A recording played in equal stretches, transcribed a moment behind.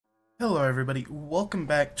Hello everybody, welcome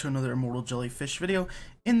back to another Immortal Jellyfish video.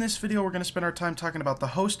 In this video we're going to spend our time talking about the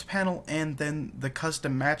host panel and then the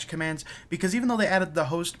custom match commands, because even though they added the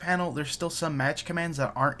host panel, there's still some match commands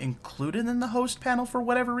that aren't included in the host panel for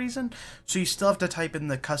whatever reason, so you still have to type in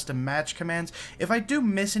the custom match commands. If I do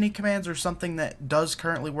miss any commands or something that does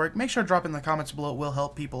currently work, make sure to drop in the comments below, it will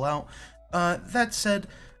help people out. That said,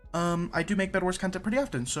 I do make Bedwars content pretty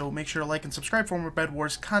often, so make sure to like and subscribe for more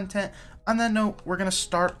Bedwars content. On that note, we're going to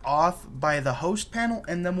start off by the host panel,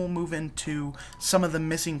 and then we'll move into some of the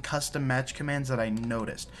missing custom match commands that I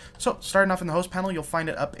noticed. So, starting off in the host panel, you'll find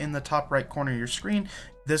it up in the top right corner of your screen.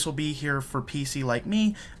 This will be here for PC like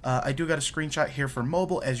me. I do got a screenshot here for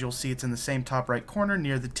mobile. As you'll see, it's in the same top right corner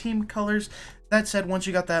near the team colors. That said, once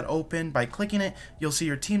you got that open, by clicking it, you'll see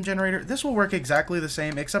your team generator. This will work exactly the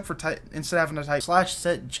same, except for instead of having to type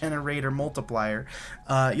 /set generator multiplier,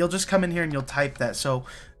 you'll just come in here and you'll type that. So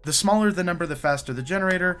the smaller the number, the faster the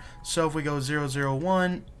generator. So if we go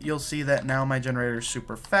 001, you'll see that now my generator is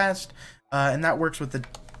super fast, and that works with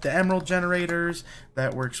the emerald generators,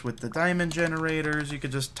 that works with the diamond generators. You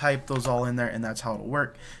could just type those all in there, and that's how it'll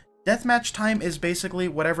work. Deathmatch time is basically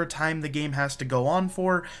whatever time the game has to go on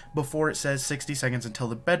for before it says 60 seconds until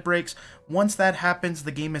the bed breaks. Once that happens,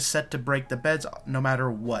 the game is set to break the beds no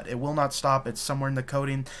matter what. It will not stop. It's somewhere in the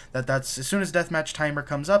coding that's as soon as deathmatch timer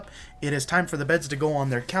comes up, it is time for the beds to go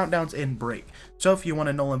on their countdowns and break. So if you want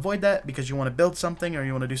to null and void that because you want to build something or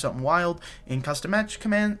you want to do something wild in custom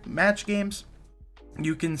match games,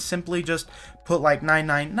 you can simply just put like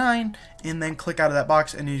 999 and then click out of that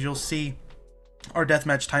box, and as you'll see, our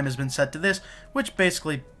deathmatch time has been set to this, which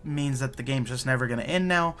basically means that the game's just never going to end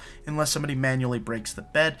now unless somebody manually breaks the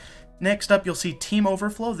bed. Next up, you'll see Team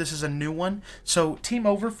Overflow. This is a new one. So Team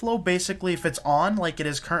Overflow, basically, if it's on like it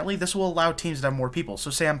is currently, this will allow teams to have more people. So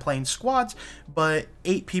say I'm playing squads, but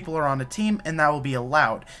 8 people are on a team, and that will be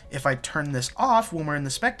allowed. If I turn this off when we're in the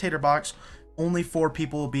spectator box, only 4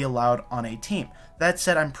 people will be allowed on a team. That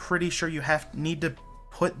said, I'm pretty sure you need to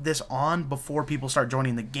put this on before people start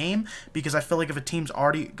joining the game, because I feel like if a team's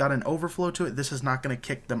already got an overflow to it, this is not going to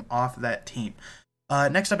kick them off that team.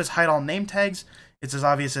 Next up is hide all name tags. It's as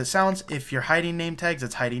obvious as it sounds. If you're hiding name tags,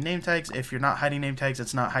 it's hiding name tags. If you're not hiding name tags,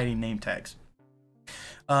 it's not hiding name tags.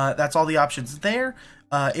 That's all the options there.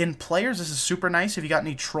 In players, this is super nice. If you got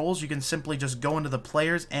any trolls, you can simply just go into the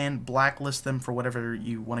players and blacklist them for whatever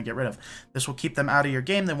you want to get rid of. This will keep them out of your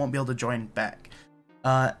game. They won't be able to join back.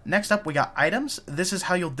 Next up, we got items. This is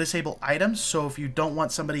how you'll disable items. So if you don't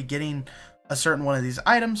want somebody getting a certain one of these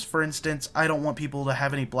items, for instance, I don't want people to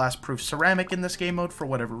have any blast-proof ceramic in this game mode for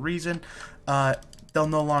whatever reason, they'll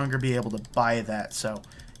no longer be able to buy that. So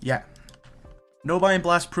yeah, no buying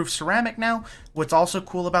blast-proof ceramic now. What's also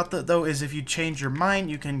cool about that, though, is if you change your mind,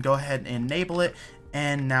 you can go ahead and enable it,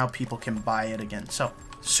 and now people can buy it again. So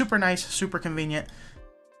super nice, super convenient,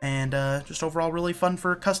 and just overall really fun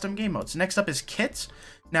for custom game modes. Next up is kits.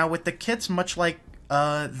 Now with the kits, much like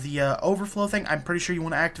the overflow thing, I'm pretty sure you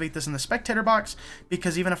want to activate this in the spectator box,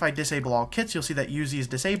 because even if I disable all kits, you'll see that UZ is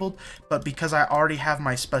disabled, but because I already have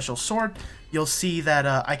my special sword, you'll see that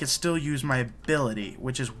I can still use my ability,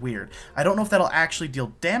 which is weird. I don't know if that'll actually deal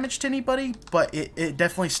damage to anybody, but it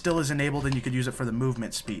definitely still is enabled, and you could use it for the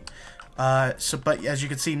movement speed. But as you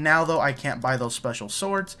can see now, though, I can't buy those special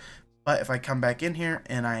swords. But if I come back in here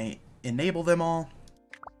and I enable them all,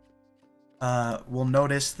 we'll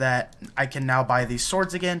notice that I can now buy these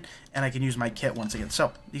swords again, and I can use my kit once again.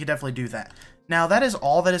 So you can definitely do that. Now that is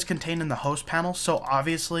all that is contained in the host panel. So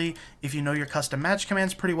obviously, if you know your custom match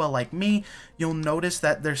commands pretty well like me, you'll notice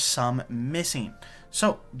that there's some missing.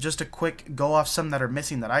 So just a quick go off some that are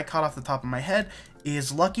missing that I caught off the top of my head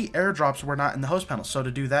is lucky airdrops were not in the host panel. So to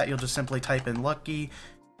do that, you'll just simply type in lucky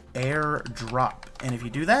airdrop, and if you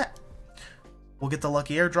do that, we'll get the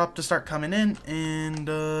lucky airdrop to start coming in, and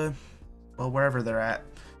well, wherever they're at.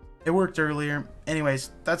 It worked earlier. Anyways,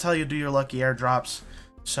 that's how you do your lucky airdrops.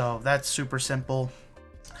 So that's super simple.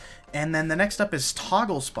 And then the next up is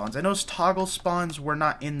toggle spawns. I noticed toggle spawns were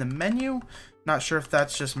not in the menu. Not sure if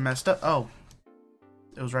that's just messed up. Oh,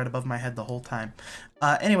 it was right above my head the whole time.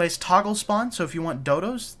 Anyways, toggle spawn. So if you want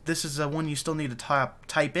dodos, this is one you still need to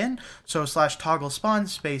type in. So /toggle spawn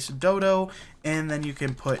space dodo, and then you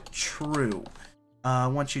can put true.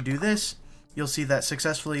 Once you do this, you'll see that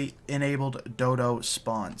successfully enabled dodo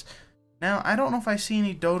spawns. Now, I don't know if I see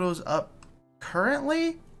any dodos up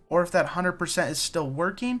currently, or if that 100% is still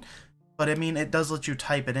working, but I mean, it does let you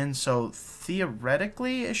type it in, so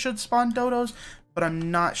theoretically it should spawn dodos, but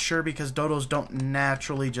I'm not sure because dodos don't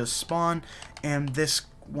naturally just spawn, and this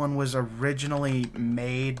one was originally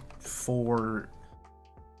made for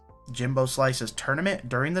Jimbo Slice's tournament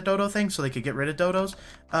during the dodo thing so they could get rid of dodos.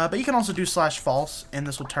 But you can also do /false and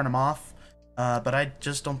this will turn them off. But I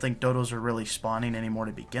just don't think dodos are really spawning anymore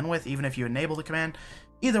to begin with, even if you enable the command.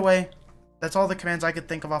 Either way, that's all the commands I could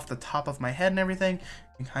think of off the top of my head and everything,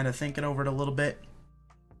 and kind of thinking over it a little bit.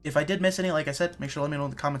 If I did miss any, like I said, make sure to let me know in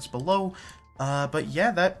the comments below. But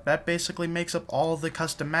yeah, that basically makes up all the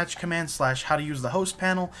custom match commands / how to use the host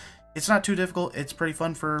panel. It's not too difficult. It's pretty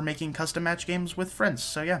fun for making custom match games with friends.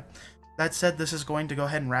 So yeah, that said, this is going to go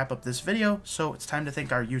ahead and wrap up this video. So it's time to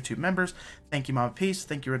thank our YouTube members. Thank you, Mama Peace.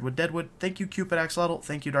 Thank you, Redwood Deadwood. Thank you, Cupid Axolotl.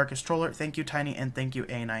 Thank you, Darkest Troller. Thank you, Tiny. And thank you,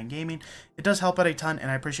 A9 Gaming. It does help out a ton, and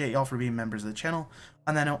I appreciate y'all for being members of the channel.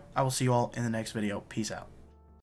 On that note, I will see you all in the next video. Peace out.